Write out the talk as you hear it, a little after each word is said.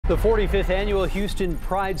The 45th annual Houston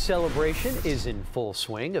Pride celebration is in full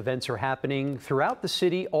swing. Events are happening throughout the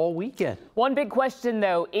city all weekend. One big question,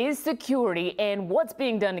 though, is security and what's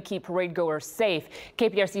being done to keep parade goers safe.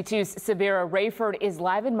 KPRC2's Sabira Rayford is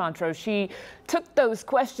live in Montrose. She took those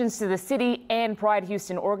questions to the city and Pride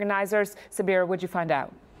Houston organizers. Sabira, what'd you find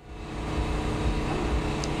out?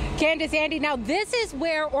 Candace, Andy, now this is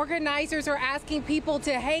where organizers are asking people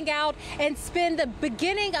to hang out and spend the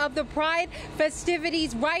beginning of the Pride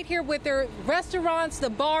festivities right here with their restaurants,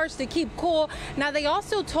 the bars, to keep cool. Now, they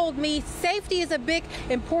also told me safety is a big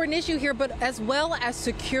important issue here, but as well as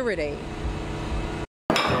security.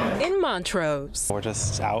 In Montrose, we're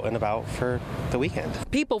just out and about for the weekend.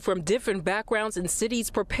 People from different backgrounds and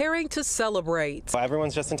cities preparing to celebrate. Well,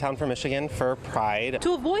 everyone's just in town for Michigan for Pride.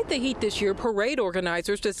 To avoid the heat this year, parade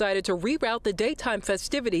organizers decided to reroute the daytime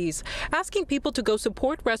festivities, asking people to go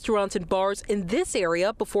support restaurants and bars in this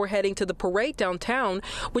area before heading to the parade downtown,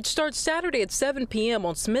 which starts Saturday at 7 p.m.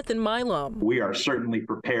 on Smith and Milam. We are certainly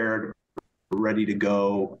prepared, ready to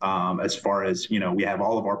go as far as, we have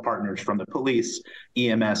all of our partners from the police,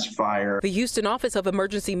 EMS, fire. The Houston Office of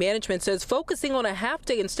Emergency Management says focusing on a half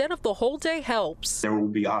day instead of the whole day helps. There will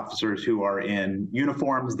be officers who are in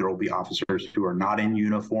uniforms. There will be officers who are not in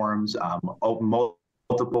uniforms.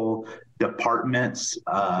 Multiple departments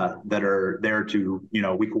that are there to,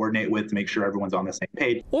 we coordinate with to make sure everyone's on the same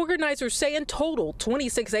page. Organizers say in total,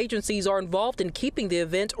 26 agencies are involved in keeping the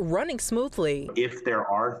event running smoothly. If there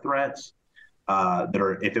are threats,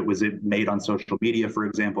 if it was made on social media, for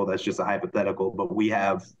example, that's just a hypothetical, but we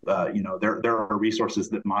have, there are resources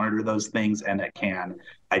that monitor those things and that can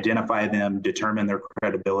identify them, determine their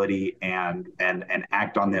credibility, and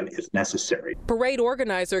act on them if necessary. Parade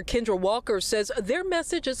organizer Kendra Walker says their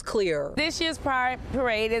message is clear. This year's Pride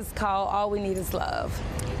Parade is called All We Need Is Love,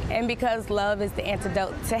 and because love is the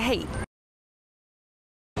antidote to hate.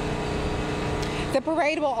 The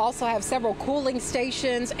parade will also have several cooling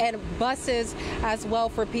stations and buses as well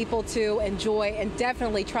for people to enjoy and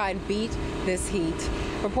definitely try and beat this heat.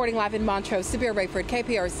 Reporting live in Montrose, Sabira Rayford,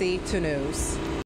 KPRC 2 News.